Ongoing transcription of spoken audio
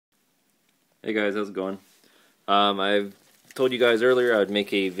Hey guys, how's it going? I've told you guys earlier I'd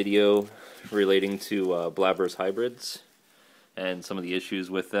make a video relating to Blaberus hybrids and some of the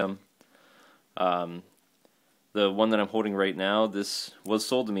issues with them. Um, the one that I'm holding right now, this was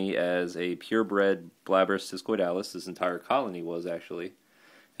sold to me as a purebred Blaberus discoidalis. This entire colony was actually,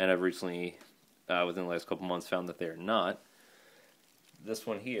 and I've recently, within the last couple months, found that they're not. This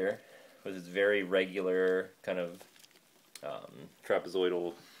one here was its very regular kind of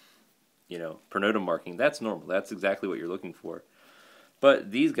trapezoidal pronotum marking. That's normal. That's exactly what you're looking for.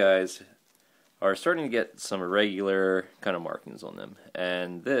 But these guys are starting to get some irregular kind of markings on them.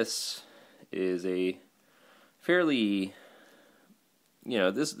 And this is a fairly,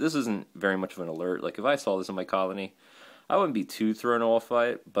 this isn't very much of an alert. Like if I saw this in my colony, I wouldn't be too thrown off by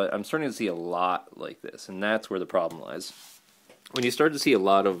it, but I'm starting to see a lot like this, and that's where the problem lies. When you start to see a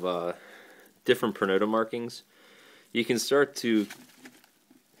lot of different pronotum markings, you can start to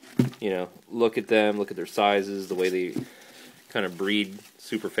look at them, look at their sizes, the way they kind of breed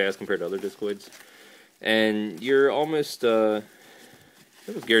super fast compared to other discoids. And you're almost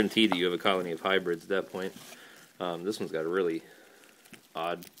guaranteed that you have a colony of hybrids at that point. This one's got a really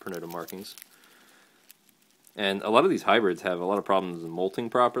odd pronotum markings. And a lot of these hybrids have a lot of problems in molting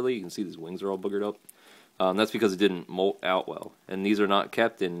properly. You can see these wings are all boogered up. That's because it didn't molt out well. And these are not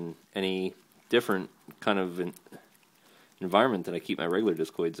kept in any different kind of environment that I keep my regular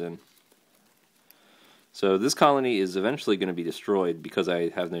discoids in. So this colony is eventually going to be destroyed because I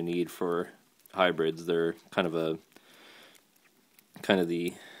have no need for hybrids. They're kind of the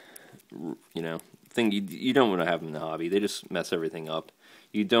thing you don't want to have them in the hobby. They just mess everything up.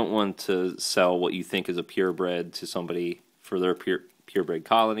 You don't want to sell what you think is a purebred to somebody for their purebred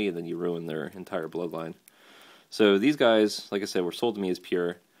colony, and then you ruin their entire bloodline. So these guys, like I said, were sold to me as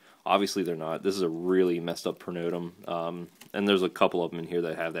pure. Obviously they're not. This is a really messed up pronotum, and there's a couple of them in here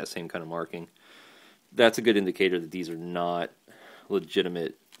that have that same kind of marking. That's a good indicator that these are not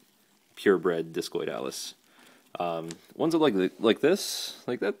legitimate purebred discoidalis. Ones that like this,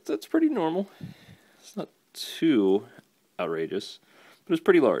 like that's pretty normal. It's not too outrageous, but it's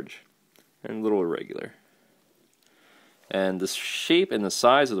pretty large and a little irregular. And the shape and the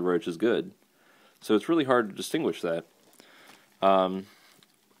size of the roach is good, so it's really hard to distinguish that.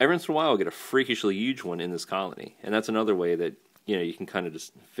 Every once in a while I'll get a freakishly huge one in this colony, and that's another way that you can kind of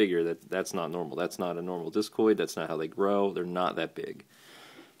just figure that that's not normal. That's not a normal discoid. That's not how they grow. They're not that big.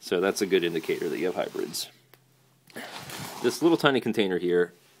 So that's a good indicator that you have hybrids. This little tiny container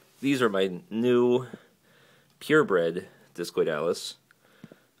here, these are my new purebred discoidalis.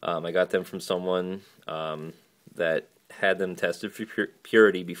 I got them from someone that had them tested for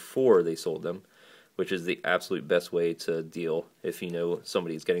purity before they sold them, which is the absolute best way to deal. If you know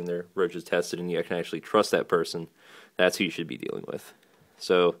somebody's getting their roaches tested and you can actually trust that person, that's who you should be dealing with.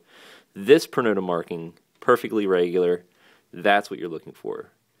 So this pronotum marking, perfectly regular, that's what you're looking for.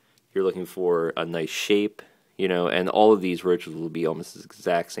 You're looking for a nice shape, and all of these roaches will be almost the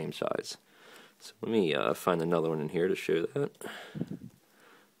exact same size. So let me find another one in here to show that.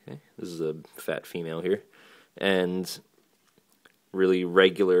 Okay, this is a fat female here. And really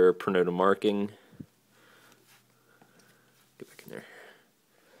regular pronotum marking. Get back in there.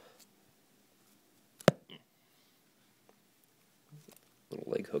 Little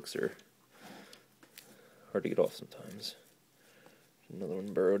leg hooks are hard to get off sometimes. Another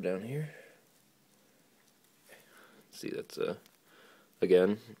one burrowed down here. See, that's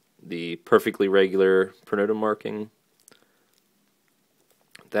again the perfectly regular pronotum marking.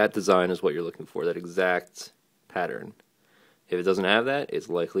 That design is what you're looking for, that exact pattern. If it doesn't have that, it's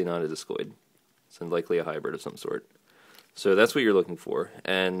likely not a discoid. It's likely a hybrid of some sort. So that's what you're looking for.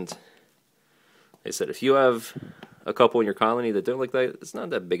 And like I said, if you have a couple in your colony that don't like that, it's not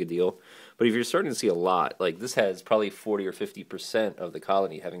that big a deal. But if you're starting to see a lot, like this has probably 40 or 50% of the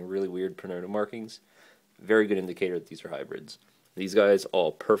colony having really weird pronotum markings, very good indicator that these are hybrids. These guys,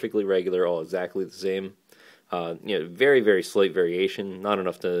 all perfectly regular, all exactly the same. Very, very slight variation, not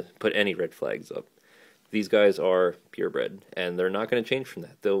enough to put any red flags up. These guys are purebred, and they're not going to change from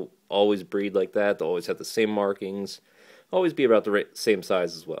that. They'll always breed like that. They'll always have the same markings, always be about the same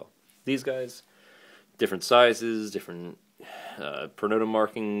size as well. These guys, different sizes, different pronotum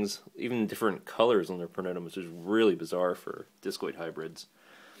markings, even different colors on their pronotum, which is really bizarre for discoid hybrids.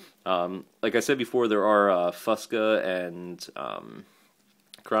 Like I said before, there are Fusca and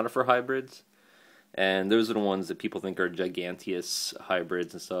Chronifer hybrids, and those are the ones that people think are Giganteus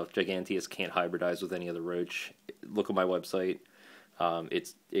hybrids and stuff. Giganteus can't hybridize with any other roach. Look at my website.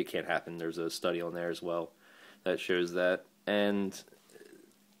 It can't happen. There's a study on there as well that shows that. And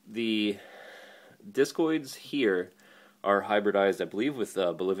the discoids here are hybridized, I believe, with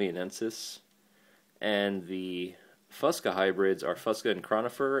Bolivianensis And the Fusca hybrids are Fusca and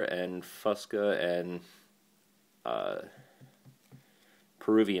Chronifer, and Fusca and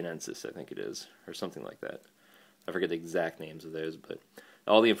Peruvianensis, I think it is, or something like that. I forget the exact names of those, but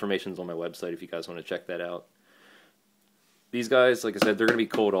all the information's on my website if you guys want to check that out. These guys, like I said, they're going to be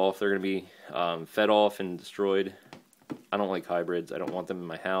cold off. They're going to be fed off and destroyed. I don't like hybrids. I don't want them in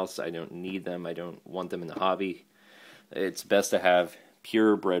my house. I don't need them. I don't want them in the hobby. It's best to have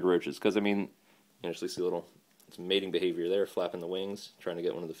purebred roaches, because, I mean, you actually see some mating behavior there, flapping the wings, trying to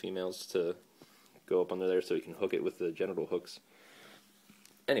get one of the females to go up under there so you can hook it with the genital hooks.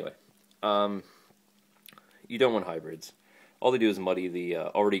 Anyway, you don't want hybrids. All they do is muddy the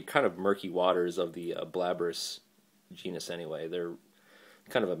already kind of murky waters of the Blaberus genus anyway. They're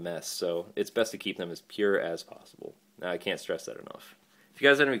kind of a mess, so it's best to keep them as pure as possible. Now, I can't stress that enough. If you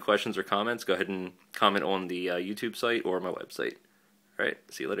guys have any questions or comments, go ahead and comment on the YouTube site or my website. Alright,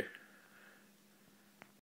 see you later.